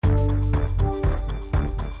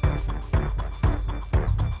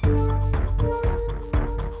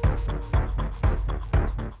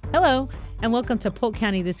Hello, and welcome to Polk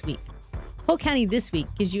County This Week. Polk County This Week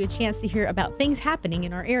gives you a chance to hear about things happening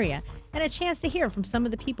in our area and a chance to hear from some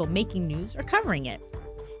of the people making news or covering it.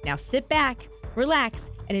 Now sit back,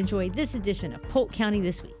 relax, and enjoy this edition of Polk County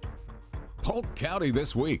This Week. Polk County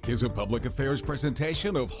This Week is a public affairs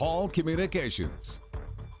presentation of Hall Communications.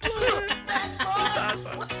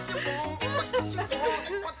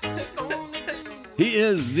 He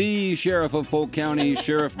is the Sheriff of Polk County,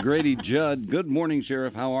 Sheriff Grady Judd. Good morning,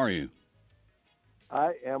 Sheriff. How are you?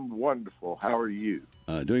 I am wonderful. How are you?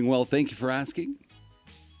 Doing well. Thank you for asking.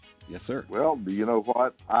 Yes, sir. Well, do you know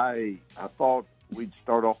what? I thought we'd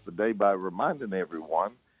start off the day by reminding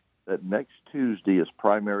everyone that next Tuesday is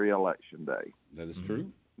primary election day. That is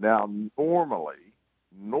true. Now, normally,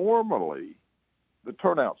 the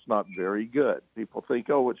turnout's not very good. People think,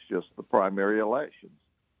 oh, it's just the primary elections.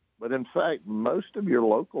 But in fact, most of your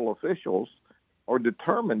local officials are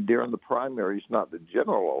determined during the primaries, not the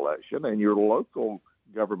general election, and your local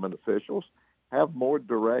government officials have more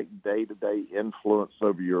direct day-to-day influence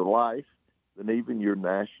over your life than even your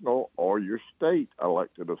national or your state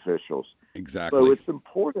elected officials. Exactly. So it's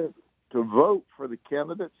important to vote for the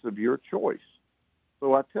candidates of your choice.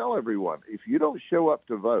 So I tell everyone, if you don't show up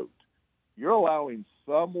to vote, you're allowing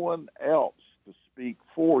someone else to speak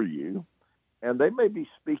for you, and they may be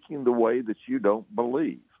speaking the way that you don't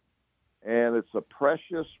believe. And it's a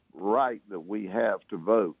precious right that we have to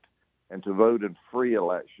vote, and to vote in free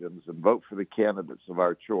elections and vote for the candidates of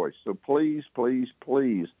our choice. So please, please,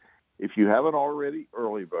 please, if you haven't already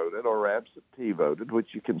early voted or absentee voted, which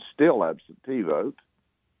you can still absentee vote,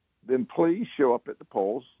 then please show up at the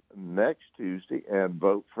polls next Tuesday and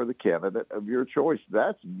vote for the candidate of your choice.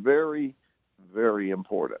 That's very, very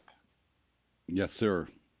important. Yes, sir.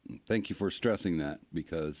 Thank you for stressing that,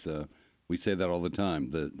 because we say that all the time.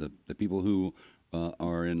 The people who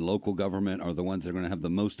are in local government are the ones that are going to have the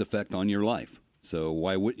most effect on your life. So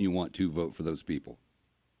why wouldn't you want to vote for those people?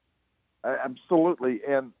 Absolutely.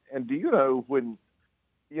 And do you know when,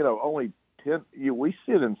 only 10, we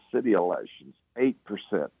sit in city elections, 8%,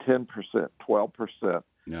 10%, 12%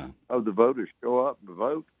 of the voters show up and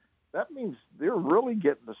vote. That means they're really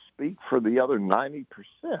getting to speak for the other 90%,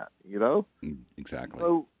 Exactly.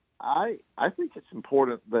 So I think it's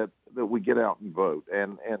important that we get out and vote.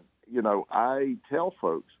 And I tell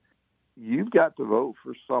folks, you've got to vote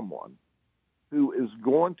for someone who is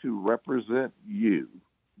going to represent you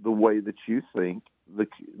the way that you think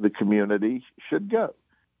the community should go.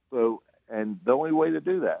 So, and the only way to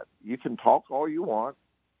do that, you can talk all you want.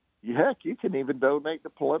 Heck, you can even donate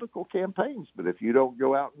to political campaigns. But if you don't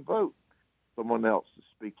go out and vote, someone else is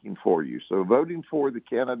speaking for you. So voting for the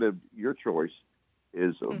candidate of your choice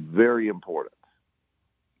is very important.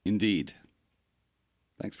 Indeed.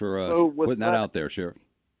 Thanks for putting that out there, Sheriff.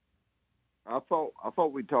 I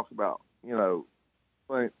thought we'd talk about,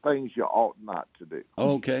 things you ought not to do.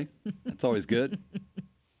 Oh, okay. That's always good.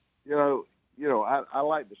 I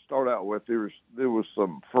like to start out with there was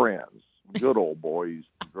some friends, good old boys,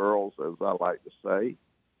 girls, as I like to say,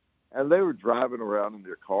 and they were driving around in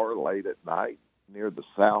their car late at night near the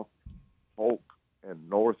South Polk and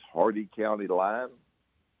North Hardy County line,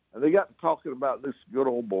 and they got to talking about this good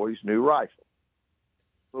old boy's new rifle.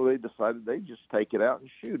 So they decided they'd just take it out and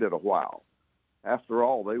shoot it a while. After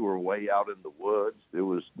all, they were way out in the woods. There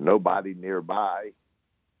was nobody nearby.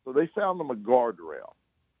 So they found them a guardrail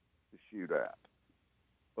to shoot at.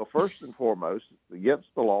 Well, first and foremost, it's against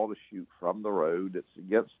the law to shoot from the road. It's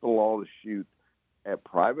against the law to shoot at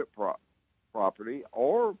private property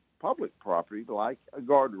or public property like a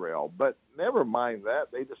guardrail. But never mind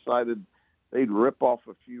that. They decided they'd rip off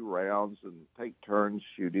a few rounds and take turns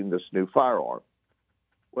shooting this new firearm.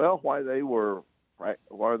 Well, while they were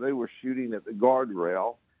shooting at the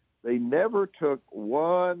guardrail, they never took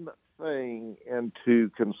one thing into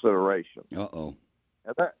consideration. Uh-oh.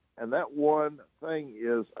 And that one thing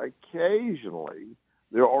is occasionally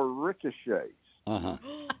there are ricochets. Uh-huh.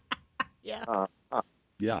 Yeah.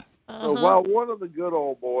 Yeah. So while one of the good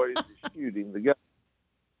old boys is shooting the gun,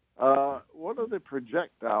 one of the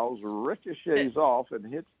projectiles ricochets off and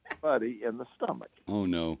hits his buddy in the stomach. Oh,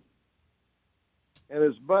 no. And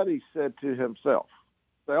his buddy said to himself,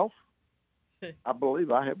 "Self, I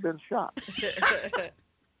believe I have been shot."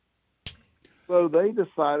 So they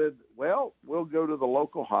decided, well, we'll go to the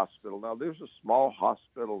local hospital. Now, there's a small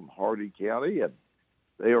hospital in Hardy County, and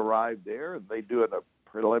they arrived there, and they do a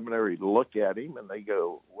preliminary look at him, and they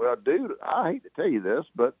go, "Well, dude, I hate to tell you this,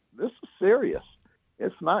 but this is serious.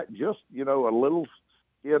 It's not just, a little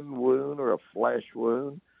skin wound or a flesh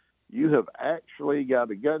wound. You have actually got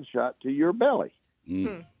a gunshot to your belly."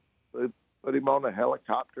 So they put him on a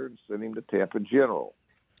helicopter and sent him to Tampa General.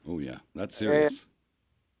 Oh, yeah. That's serious.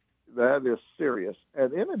 And that is serious.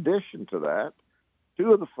 And in addition to that,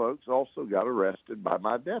 two of the folks also got arrested by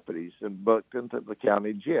my deputies and booked into the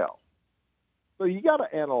county jail. So you got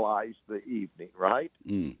to analyze the evening, right?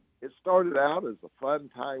 Mm. It started out as a fun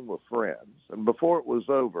time with friends, and before it was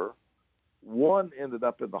over, one ended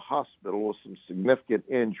up in the hospital with some significant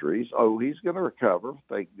injuries. Oh, he's going to recover,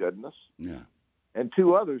 thank goodness. Yeah. And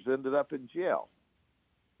two others ended up in jail.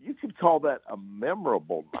 You could call that a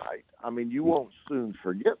memorable night. I mean, you won't soon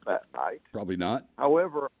forget that night. Probably not.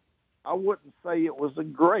 However, I wouldn't say it was a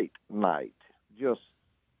great night, just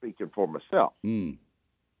speaking for myself. Mm.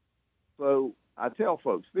 So I tell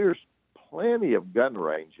folks there's plenty of gun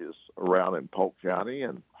ranges around in Polk County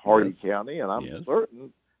and Hardy Yes. County, and I'm Yes.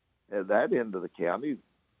 certain at that end of the county,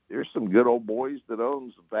 there's some good old boys that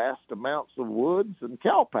owns vast amounts of woods and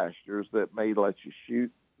cow pastures that may let you shoot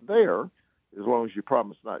there, as long as you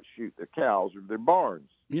promise not to shoot their cows or their barns.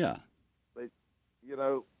 Yeah. But, you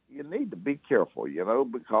know, you need to be careful, you know,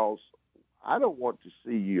 because I don't want to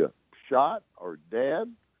see you shot or dead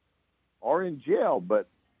or in jail, but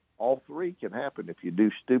all three can happen. If you do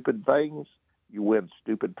stupid things, you win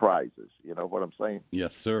stupid prizes. You know what I'm saying?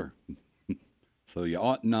 Yes, sir. So you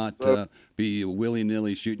ought not be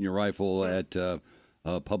willy-nilly shooting your rifle at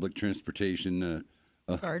public transportation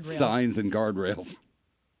Guardrails. signs and guardrails.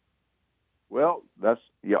 Well,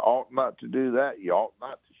 you ought not to do that. You ought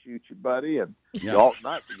not to shoot your buddy, and Yeah. you ought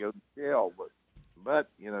not to go to jail. But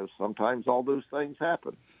you know, sometimes all those things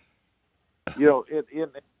happen. You know,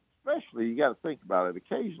 especially you got to think about it.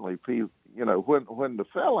 Occasionally, people, you know, when the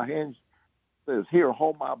fella says, "Here,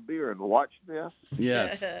 hold my beer and watch this,"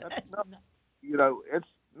 Yes. that's not, you know, it's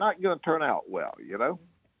not going to turn out well. You know,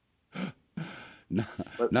 Not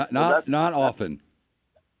often.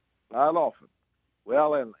 Not often.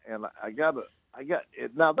 Well, and I got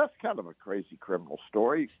it. Now that's kind of a crazy criminal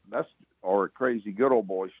story. Or a crazy good old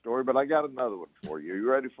boy story. But I got another one for you. You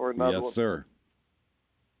ready for another one? Yes, sir.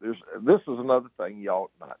 This is another thing you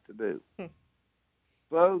ought not to do.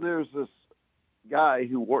 So there's this guy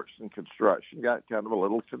who works in construction, got kind of a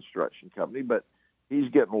little construction company, but he's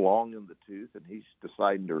getting long in the tooth and he's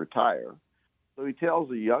deciding to retire. So he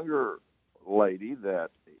tells a younger lady that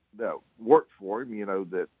worked for him, you know,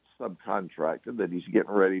 that subcontracted, that he's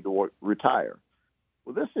getting ready to retire.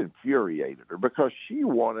 Well, this infuriated her because she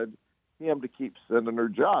wanted him to keep sending her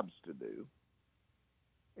jobs to do.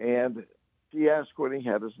 And she asked when he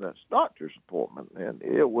had his next doctor's appointment, and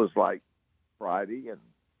it was like Friday. And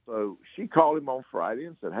so she called him on Friday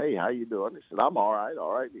and said, "Hey, how you doing?" He said, "I'm all right,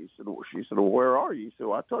 all right." She said, "Well, where are you?" He said,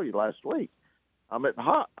 "Well, I told you last week. I'm at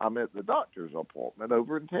the doctor's appointment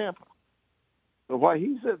over in Tampa." So while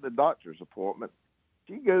he's at the doctor's appointment,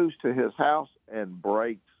 she goes to his house and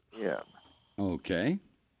breaks in. Okay.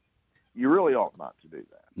 You really ought not to do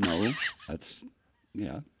that. No, that's,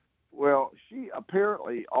 yeah. Well, she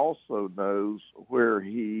apparently also knows where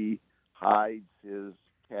he hides his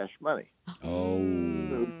cash money. Oh.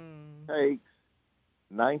 So he takes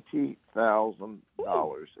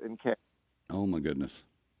 $90,000 in cash. Oh, my goodness.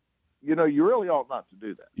 You know, you really ought not to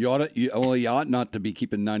do that. You ought not to be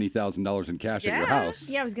keeping $90,000 in cash at your house.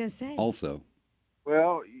 Yeah, I was going to say. Also.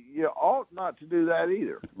 Well, you ought not to do that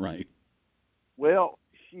either. Right. Well,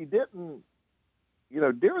 she didn't, you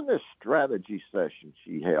know, during this strategy session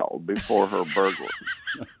she held before her burglary,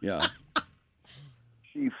 Yeah.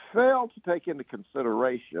 she failed to take into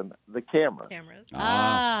consideration the cameras.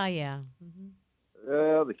 Yeah. Mm-hmm.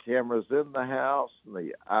 The cameras in the house and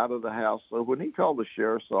the out of the house. So when he called the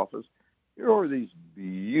sheriff's office, here are these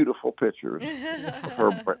beautiful pictures of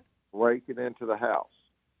her breaking into the house.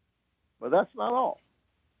 But that's not all.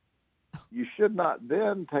 You should not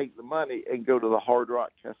then take the money and go to the Hard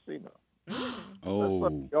Rock Casino. Oh. That's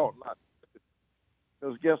what you ought not to do.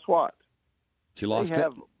 Because guess what? She lost they it?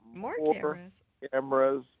 have More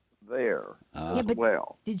cameras there as but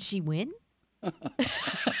well. did she win?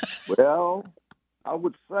 Well, I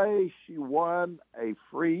would say she won a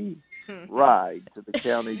free ride to the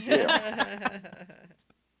county jail.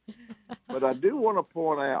 But I do want to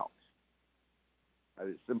point out,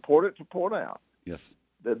 it's important to point out, Yes.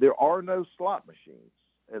 that there are no slot machines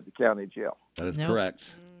at the county jail. That is Nope.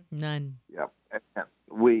 correct. None. Yep.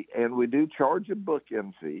 And we do charge a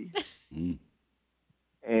book-in fee, Mm.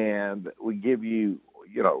 and we give you,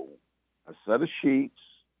 you know, a set of sheets,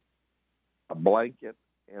 a blanket,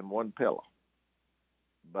 and one pillow.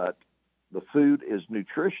 But the food is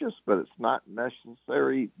nutritious, but it's not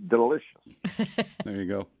necessarily delicious. There you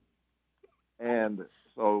go. And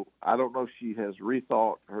so I don't know if she has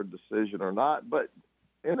rethought her decision or not, but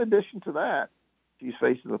in addition to that, she's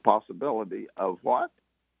facing the possibility of what?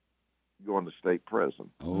 going to state prison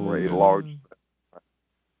Oh. for a large.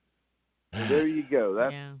 So there you go.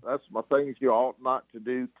 Yeah. That's my things you ought not to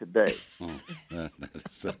do today. Oh, that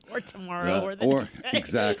is, Or tomorrow, or the or next day.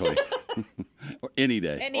 exactly, or any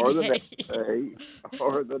day. Any Or day. the next day,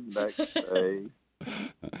 or the next day,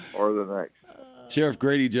 or the next. Sheriff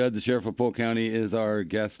Grady Judd, the Sheriff of Polk County, is our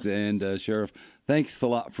guest. And Sheriff, thanks a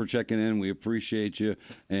lot for checking in. We appreciate you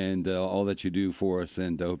and all that you do for us.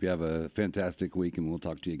 And I hope you have a fantastic week, and we'll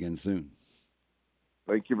talk to you again soon.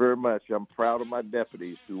 Thank you very much. I'm proud of my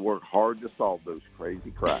deputies who work hard to solve those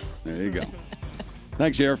crazy crimes. There you go.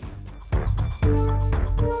 Thanks, Sheriff.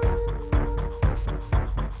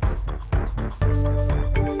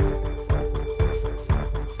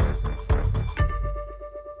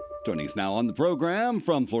 Joining us now on the program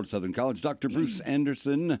from Florida Southern College, Dr. Bruce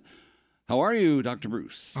Anderson. How are you, Dr.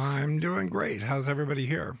 Bruce? I'm doing great. How's everybody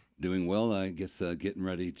here? Doing well. I guess getting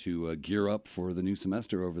ready to gear up for the new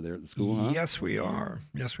semester over there at the school, huh? Yes, we are.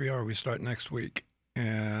 Yes, we are. We start next week.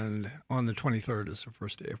 And on the 23rd is the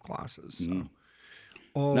first day of classes. So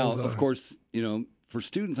Now, of course, for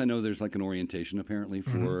students, I know there's like an orientation apparently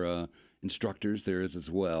for instructors. There is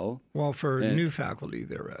as well. Well, for new faculty,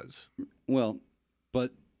 there is. Well,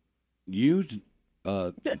 but you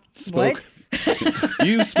spoke.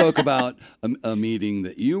 You spoke about a meeting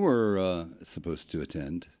that you were supposed to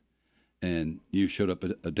attend, and you showed up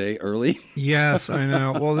a day early. Yes, I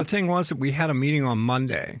know. Well, the thing was that we had a meeting on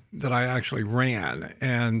Monday that I actually ran,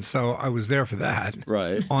 and so I was there for that.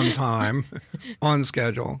 Right. On time, on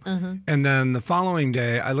schedule. And then the following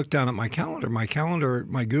day, I looked down at my calendar.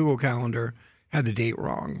 My Google Calendar had the date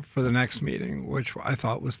wrong for the next meeting, which I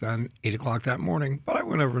thought was then 8 o'clock that morning. But I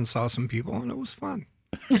went over and saw some people, and it was fun.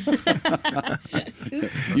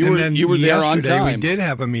 You were there on yesterday, time. We did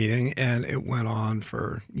have a meeting, and it went on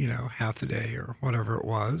for half the day or whatever it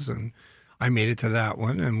was, and I made it to that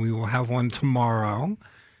one, and we will have one tomorrow,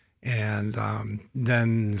 and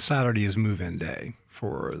then Saturday is move-in day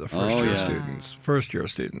for the first year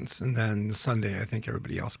students, and then Sunday I think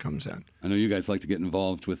everybody else comes in. I know you guys like to get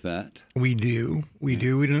involved with that. We do. We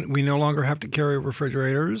no longer have to carry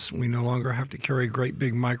refrigerators. We no longer have to carry great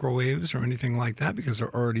big microwaves or anything like that because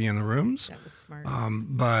they're already in the rooms. That was smart.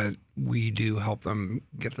 But we do help them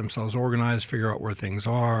get themselves organized, figure out where things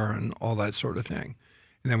are, and all that sort of thing.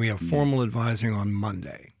 And then we have formal advising on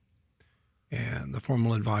Monday. And the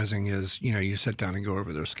formal advising is, you sit down and go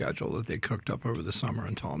over their schedule that they cooked up over the summer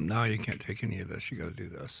and tell them, no, you can't take any of this. You got to do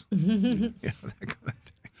this. That kind of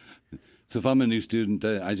thing. So if I'm a new student,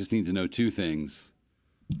 I just need to know two things.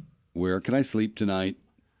 Where can I sleep tonight?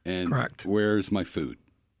 And Correct. Where's my food?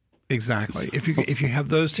 Exactly. If you have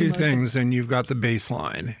those two things, then you've got the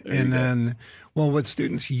baseline. And then, what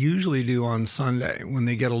students usually do on Sunday when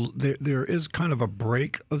they get there is kind of a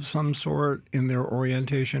break of some sort in their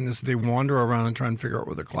orientation is they wander around and try and figure out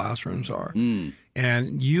where the classrooms are.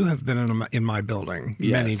 And you have been in my building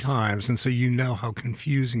many times, and so you know how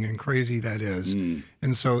confusing and crazy that is.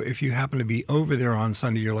 And so if you happen to be over there on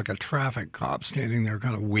Sunday, you're like a traffic cop standing there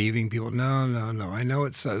kind of waving people. No. I know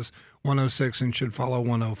it says 106 and should follow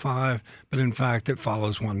 105, but in fact it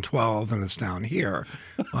follows 112 and it's down here.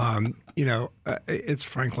 It's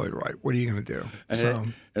Frank Lloyd Wright. What are you going to do?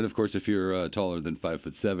 And of course, if you're taller than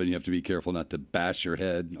 5'7", you have to be careful not to bash your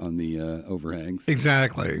head on the overhangs.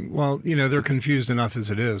 Exactly. Well, they're confused enough as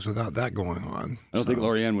it is without that going on. I don't think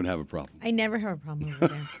Lorianne would have a problem. I never have a problem over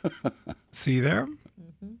there. See there?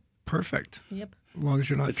 Perfect. Yep. As long as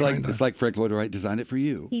you're not It's like Frank Lloyd Wright designed it for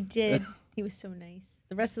you. He did. He was so nice.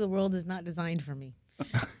 The rest of the world is not designed for me.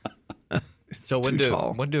 So when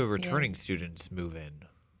tall. do returning students move in?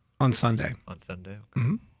 On Sunday. On Sunday.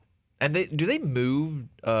 Okay. And do they move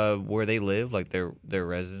where they live, like their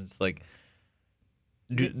residence? Like,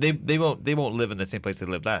 they won't live in the same place they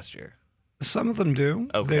lived last year. Some of them do.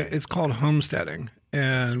 Okay. It's called homesteading,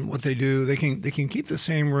 and what they do, they can keep the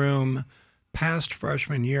same room past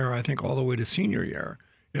freshman year, I think, all the way to senior year.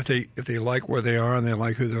 If they like where they are and they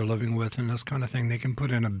like who they're living with and this kind of thing, they can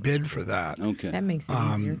put in a bid for that. Okay. That makes it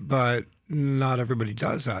easier. But not everybody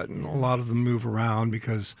does that, and a lot of them move around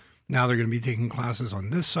because now they're going to be taking classes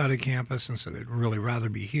on this side of campus, and so they'd really rather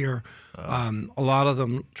be here. A lot of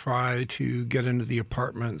them try to get into the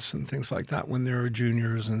apartments and things like that when they're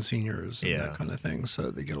juniors and seniors and that kind of thing, so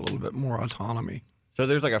they get a little bit more autonomy. So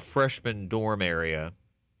there's like a freshman dorm area,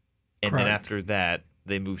 and Correct. then after that,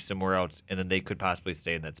 they move somewhere else, and then they could possibly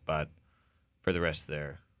stay in that spot for the rest of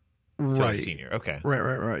their Right. senior. Okay.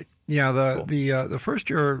 Right. Yeah, the first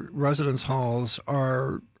year residence halls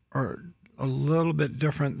are a little bit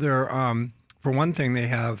different. They're for one thing, they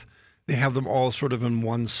have them all sort of in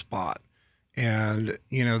one spot, and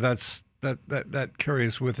that's that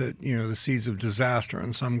carries with it, the seeds of disaster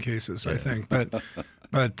in some cases, I think.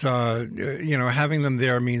 But having them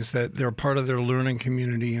there means that they're part of their learning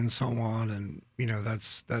community and so on, and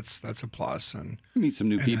that's a plus. And meet some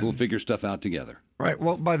new people, figure stuff out together. Right.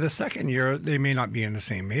 Well, by the second year, they may not be in the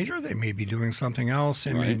same major. They may be doing something else.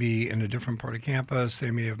 They may be in a different part of campus.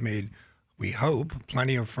 They may have made, we hope,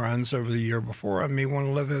 plenty of friends over the year before, and may want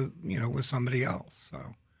to live, with somebody else.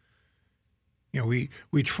 So, we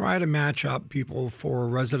try to match up people for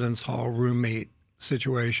residence hall roommate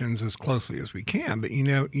situations as closely as we can, but you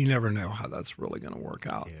never know how that's really going to work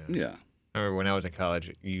out. Yeah. I remember when I was in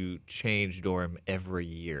college, you changed dorm every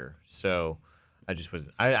year, so I just was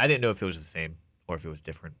I didn't know if it was the same or if it was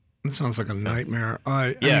different. It sounds like a nightmare.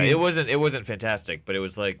 It wasn't fantastic, but it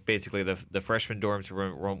was like basically the freshman dorms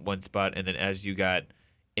were one spot, and then as you got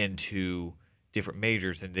into different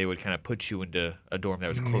majors, then they would kind of put you into a dorm that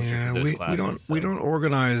was closer to those classes. We don't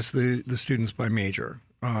organize the students by major,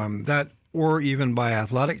 or even by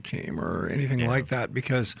athletic team or anything like that,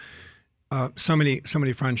 because so many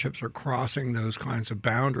friendships are crossing those kinds of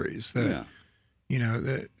boundaries that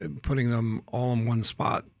that putting them all in one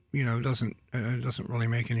spot doesn't really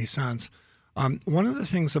make any sense. One of the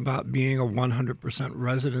things about being a 100%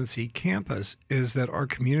 residency campus is that our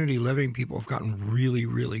community living people have gotten really,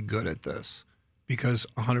 really good at this, because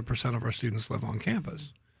 100% of our students live on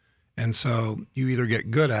campus. And so you either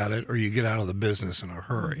get good at it or you get out of the business in a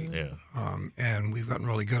hurry. And we've gotten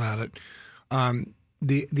really good at it.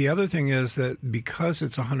 The other thing is that because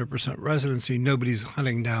it's 100% residency, nobody's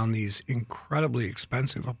hunting down these incredibly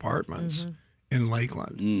expensive apartments in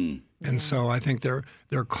Lakeland. And so I think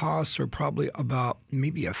their costs are probably about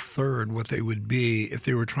maybe a third what they would be if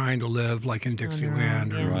they were trying to live like in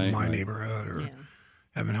Dixieland or my neighborhood or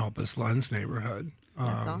Heaven Help Us Len's neighborhood.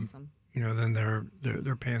 That's awesome. Then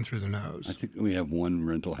they're paying through the nose. I think we have one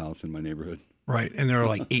rental house in my neighborhood. Right, and there are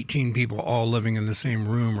like 18 people all living in the same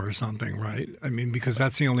room or something, right? I mean, because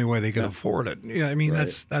that's the only way they can afford it. Yeah, I mean,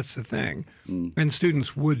 that's the thing. And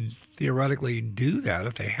students would theoretically do that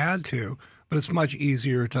if they had to, but it's much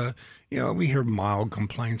easier to, we hear mild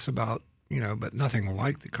complaints about, but nothing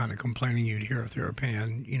like the kind of complaining you'd hear if they were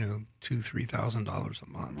paying, $2,000-$3,000 a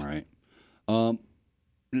month. Right.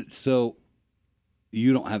 So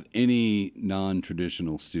you don't have any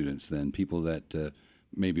non-traditional students then, people that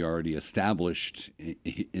maybe already established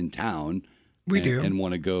in town and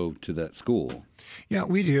want to go to that school. Yeah,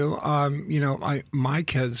 we do. My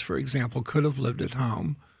kids, for example, could have lived at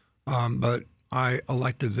home, but I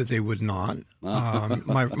elected that they would not.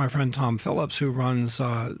 My friend Tom Phillips, who runs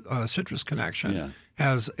Citrus Connection,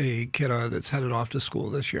 has a kiddo that's headed off to school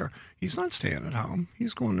this year. He's not staying at home.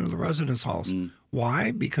 He's going to the residence halls.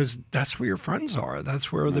 Why? Because that's where your friends are.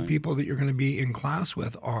 That's where the people that you're going to be in class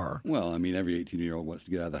with are. Well, I mean, every 18-year-old wants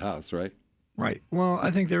to get out of the house, right? Right. Well,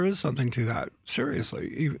 I think there is something to that.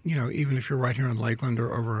 Seriously, even if you're right here in Lakeland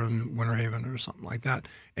or over in Winter Haven or something like that,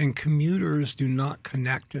 and commuters do not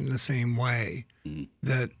connect in the same way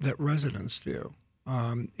that residents do.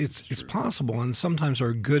 It's possible, and sometimes there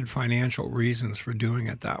are good financial reasons for doing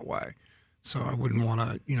it that way. So I wouldn't want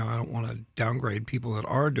to, I don't want to downgrade people that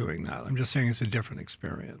are doing that. I'm just saying it's a different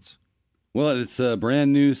experience. Well, it's a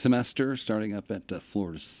brand new semester starting up at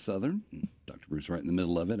Florida Southern. Dr. Bruce right in the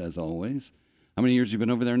middle of it, as always. How many years have you been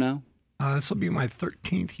over there now? This will be my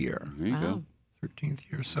 13th year. There you go. 13th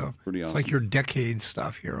year, so that's pretty awesome. It's like your decade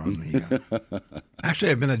stuff here on the. Actually,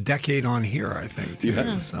 I've been a decade on here, I think.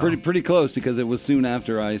 Too, so. Pretty close, because it was soon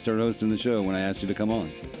after I started hosting the show when I asked you to come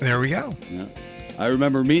on. There we go. Yeah, I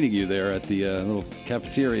remember meeting you there at the little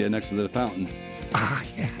cafeteria next to the fountain. Ah,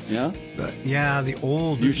 yes. Yeah, the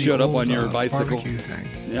old. You showed up on your bicycle. Barbecue thing.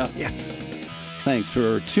 Yeah. Yes. Thanks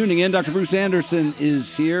for tuning in. Dr. Bruce Anderson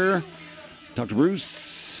is here. Dr.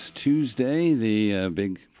 Bruce, Tuesday, the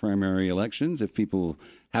big primary elections. If people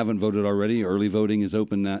haven't voted already, early voting is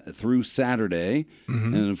open through Saturday.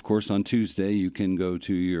 And, of course, on Tuesday, you can go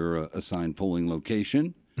to your assigned polling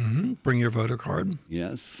location. Bring your voter card.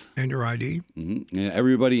 Yes. And your ID. Yeah,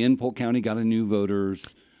 everybody in Polk County got a new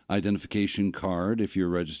voter's identification card if you're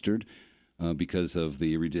registered because of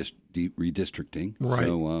the redistricting. Right.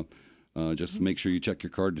 So just make sure you check your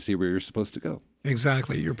card to see where you're supposed to go.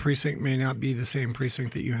 Exactly. Your precinct may not be the same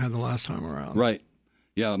precinct that you had the last time around. Right.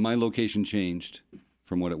 Yeah, my location changed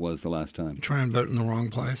from what it was the last time. Try and vote in the wrong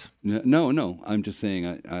place? No. I'm just saying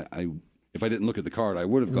I if I didn't look at the card, I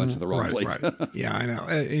would have gone to the wrong place. Right. Yeah, I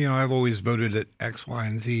know. I've always voted at X, Y,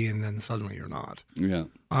 and Z, and then suddenly you're not. Yeah.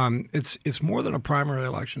 It's more than a primary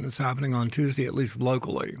election. It's happening on Tuesday, at least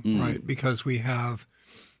locally, right? Because we have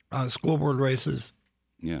school board races,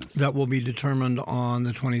 Yes. That will be determined on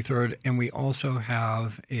the 23rd, and we also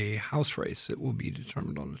have a House race that will be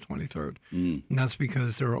determined on the 23rd. And that's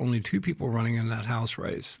because there are only 2 people running in that House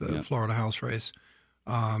race, the Florida House race,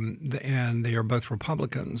 and they are both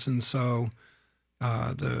Republicans. And so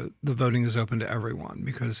the voting is open to everyone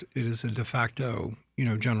because it is a de facto,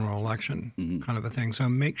 general election kind of a thing. So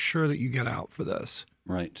make sure that you get out for this.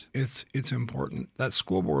 Right. It's important. That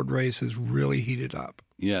school board race is really heated up.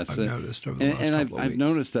 Yes, I've noticed over the last couple of I've weeks.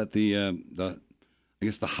 noticed that the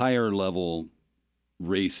higher level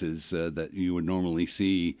races that you would normally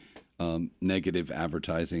see negative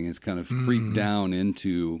advertising has kind of creeped down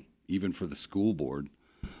into even for the school board.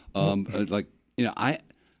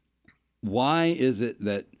 Why is it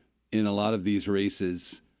that in a lot of these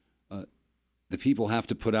races, the people have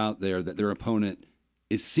to put out there that their opponent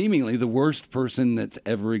is seemingly the worst person that's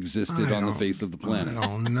ever existed on the face of the planet? I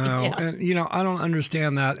don't know. Yeah. And, I don't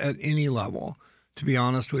understand that at any level, to be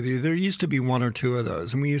honest with you. There used to be 1 or 2 of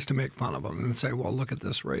those, and we used to make fun of them and say, well, look at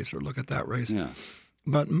this race or look at that race. Yeah.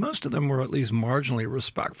 But most of them were at least marginally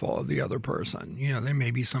respectful of the other person. They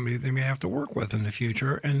may be somebody they may have to work with in the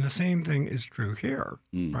future. And the same thing is true here,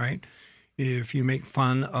 right? If you make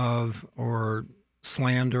fun of or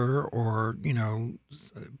slander or,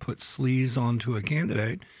 put sleaze onto a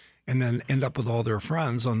candidate and then end up with all their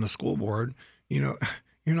friends on the school board, you're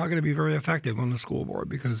not going to be very effective on the school board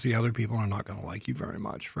because the other people are not going to like you very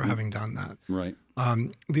much for having done that. Right.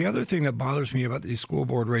 The other thing that bothers me about these school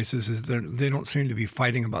board races is that they don't seem to be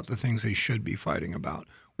fighting about the things they should be fighting about.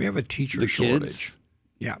 We have a teacher shortage. Kids?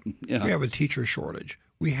 Yeah. Yeah. We have a teacher shortage.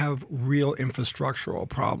 We have real infrastructural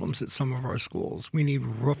problems at some of our schools. We need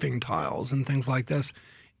roofing tiles and things like this.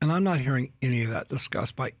 And I'm not hearing any of that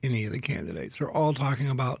discussed by any of the candidates. They're all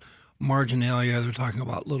talking about marginalia. They're talking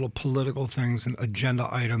about little political things and agenda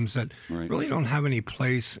items that really don't have any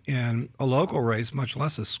place in a local race, much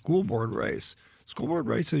less a school board race. School board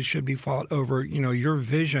races should be fought over, your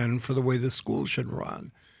vision for the way the school should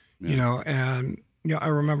run. I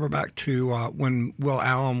remember back to when Will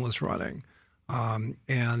Allen was running. He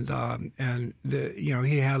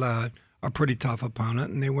had a pretty tough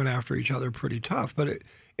opponent, and they went after each other pretty tough. But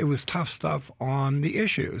it was tough stuff on the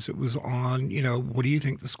issues. It was on, what do you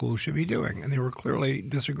think the school should be doing? And they were clearly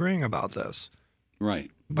disagreeing about this. Right.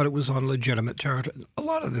 But it was on legitimate territory. A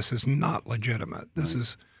lot of this is not legitimate. This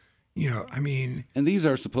is, And these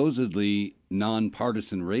are supposedly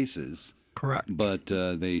nonpartisan races. Correct. But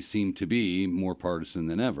they seem to be more partisan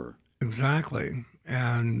than ever. Exactly.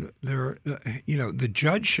 And they're, the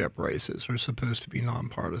judgeship races are supposed to be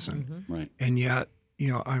nonpartisan. Mm-hmm. Right. And yet,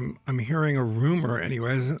 I'm hearing a rumor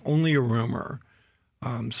anyway. It's only a rumor,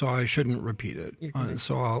 so I shouldn't repeat it.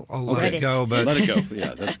 So I'll let it go. But let it go.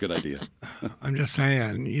 Yeah, that's a good idea. I'm just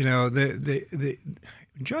saying, the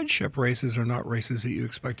judgeship races are not races that you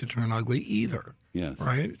expect to turn ugly either. Yes.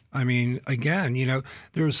 Right? I mean, again,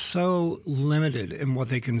 they're so limited in what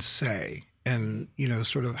they can say and,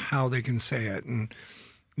 sort of how they can say it and,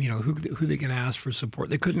 who they can ask for support.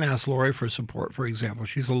 They couldn't ask Lori for support, for example.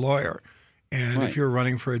 She's a lawyer. And if you're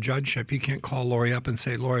running for a judgeship, you can't call Lori up and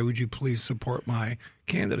say, Lori, would you please support my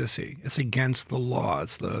candidacy? It's against the law.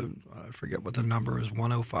 It's I forget what the number is,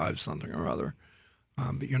 105 something or other.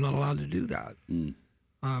 But you're not allowed to do that.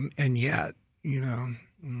 And yet, I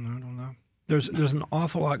don't know. There's an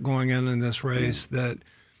awful lot going in this race that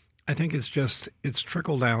I think it's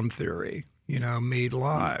trickle-down theory, made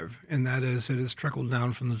live. And that is it has trickled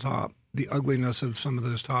down from the top. The ugliness of some of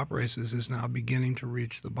those top races is now beginning to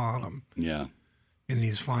reach the bottom. Yeah. In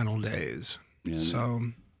these final days. Yeah. So.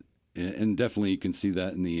 And definitely you can see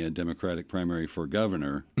that in the Democratic primary for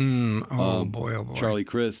governor. Oh boy. Charlie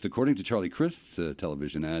Crist, according to Charlie Crist's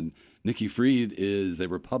television ad, Nikki Fried is a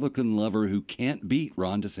Republican lover who can't beat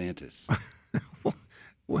Ron DeSantis.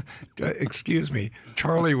 Excuse me.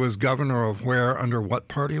 Charlie was governor of where, under what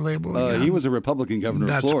party label again? He was a Republican governor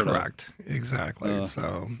of Florida. That's correct. Exactly.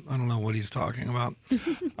 So I don't know what he's talking about. It's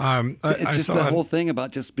just the whole thing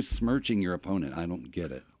about just besmirching your opponent. I don't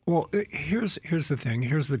get it. Well, here's the thing.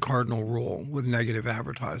 Here's the cardinal rule with negative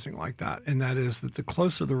advertising like that, and that is that the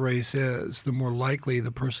closer the race is, the more likely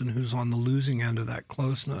the person who's on the losing end of that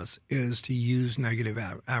closeness is to use negative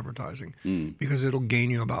advertising because it'll gain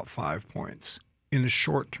you about 5 points in the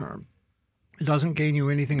short term. It doesn't gain you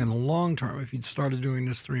anything in the long term. If you'd started doing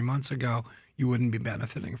this 3 months ago, you wouldn't be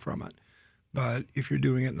benefiting from it. But if you're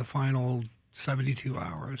doing it in the final 72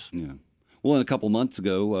 hours. Yeah. Well, a couple months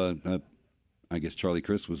ago, I guess Charlie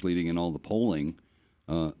Crist was leading in all the polling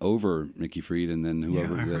over Nikki Fried, and then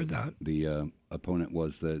whoever the opponent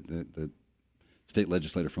was, the state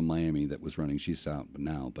legislator from Miami that was running. She's out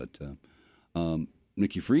now, but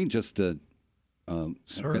Nikki Fried just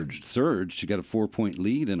surged. She got a 4-point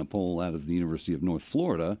lead in a poll out of the University of North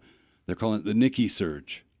Florida. They're calling it the Nikki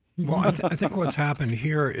surge. Well, I think what's happened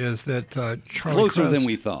here is that It's closer than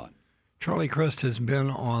we thought. Charlie Crist has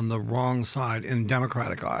been on the wrong side, in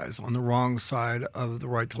Democratic eyes, on the wrong side of the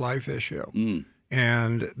right to life issue.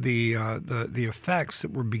 And the effects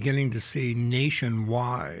that we're beginning to see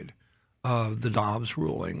nationwide of the Dobbs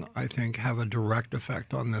ruling, I think, have a direct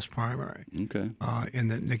effect on this primary. Okay. In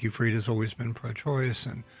that Nikki Fried has always been pro-choice,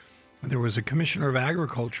 and there was a Commissioner of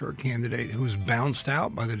Agriculture candidate who was bounced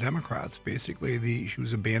out by the Democrats. Basically, she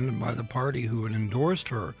was abandoned by the party who had endorsed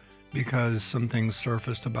her because some things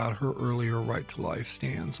surfaced about her earlier right to life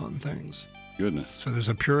stance on things. Goodness. So there's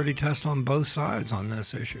a purity test on both sides on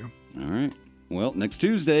this issue. All right. Well, next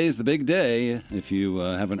Tuesday is the big day. If you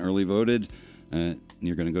haven't early voted,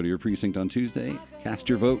 you're going to go to your precinct on Tuesday. Cast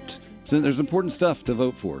your vote. So there's important stuff to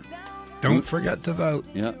vote for. Don't forget to vote.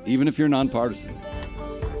 Yeah, even if you're nonpartisan.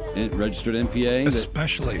 And registered MPA.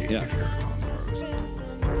 Especially if you're nonpartisan.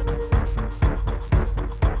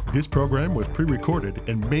 This program was pre-recorded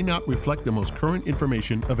and may not reflect the most current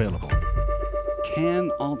information available.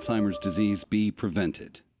 Can Alzheimer's disease be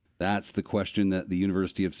prevented? That's the question that the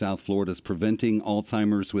University of South Florida's Preventing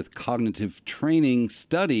Alzheimer's with Cognitive Training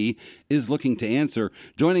study is looking to answer.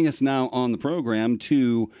 Joining us now on the program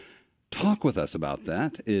to talk with us about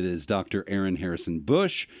that, it is Dr. Erin Harrison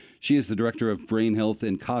Bush. She is the Director of Brain Health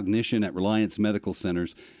and Cognition at Reliance Medical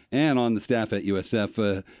Centers and on the staff at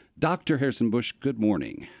USF. Dr. Harrison Bush, good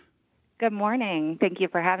morning. Good morning. Thank you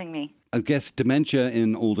for having me. I guess dementia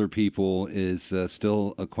in older people is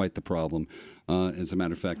still quite the problem. As a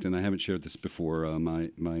matter of fact, and I haven't shared this before,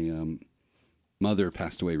 my mother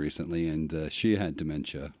passed away recently, and she had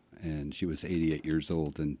dementia, and she was 88 years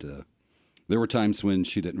old, and there were times when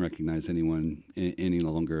she didn't recognize anyone any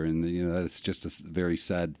longer, and that's just a very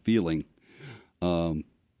sad feeling.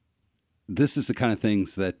 This is the kind of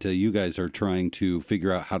things that you guys are trying to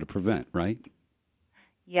figure out how to prevent, right?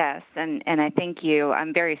 Yes, and I think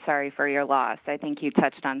I'm very sorry for your loss. I think you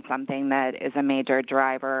touched on something that is a major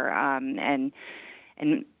driver and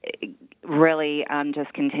really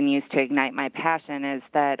just continues to ignite my passion is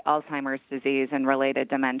that Alzheimer's disease and related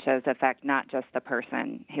dementias affect not just the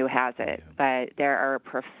person who has it, but there are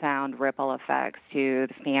profound ripple effects to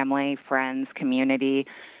the family, friends, community,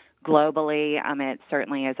 globally. It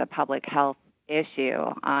certainly is a public health issue,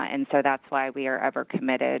 and so that's why we are ever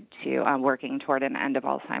committed to working toward an end of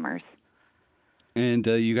Alzheimer's. And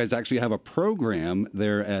you guys actually have a program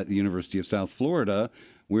there at the University of South Florida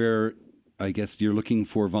where I guess you're looking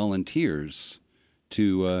for volunteers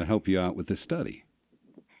to help you out with this study.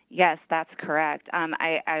 Yes, that's correct.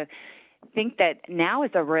 I think that now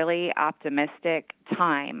is a really optimistic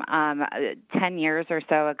time. 10 years or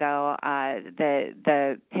so ago,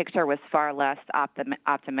 the picture was far less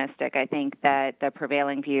optimistic. I think that the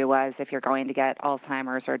prevailing view was if you're going to get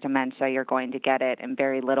Alzheimer's or dementia, you're going to get it, and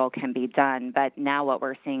very little can be done. But now what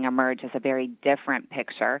we're seeing emerge is a very different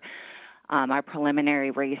picture. Our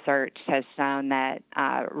preliminary research has shown that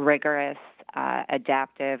rigorous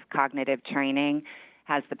adaptive cognitive training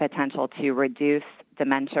has the potential to reduce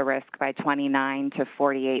dementia risk by 29 to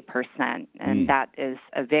 48%, and that is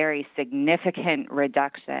a very significant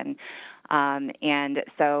reduction. And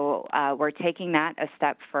so we're taking that a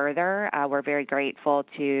step further. We're very grateful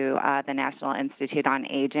to the National Institute on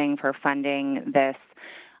Aging for funding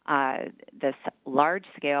this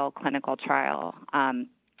large-scale clinical trial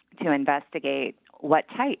to investigate what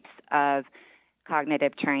types of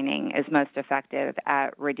cognitive training is most effective at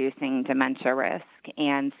reducing dementia risk.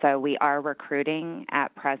 And so we are recruiting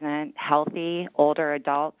at present healthy older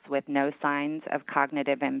adults with no signs of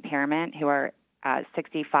cognitive impairment who are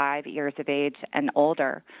 65 years of age and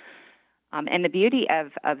older. And the beauty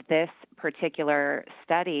of this particular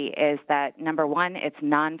study is that, number one, it's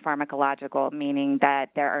non-pharmacological, meaning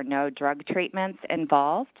that there are no drug treatments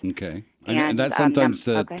involved. Okay. And that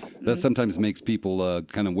sometimes makes people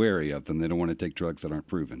kind of wary of them. They don't want to take drugs that aren't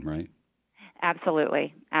proven, right?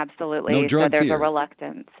 Absolutely. No drugs so there's here. a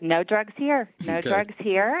reluctance. No drugs here. No Okay. drugs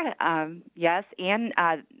here. Yes, and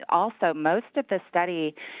also most of the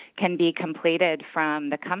study can be completed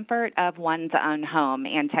from the comfort of one's own home,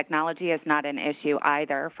 and technology is not an issue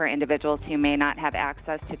either. For individuals who may not have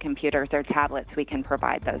access to computers or tablets, we can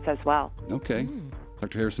provide those as well. Okay.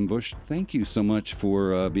 Dr. Harrison Bush, thank you so much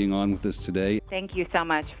for being on with us today. Thank you so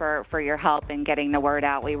much for your help in getting the word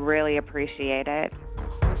out. We really appreciate it.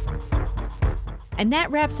 And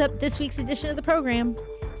that wraps up this week's edition of the program.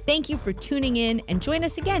 Thank you for tuning in, and join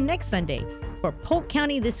us again next Sunday for Polk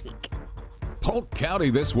County This Week. Polk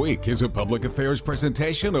County This Week is a public affairs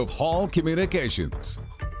presentation of Hall Communications.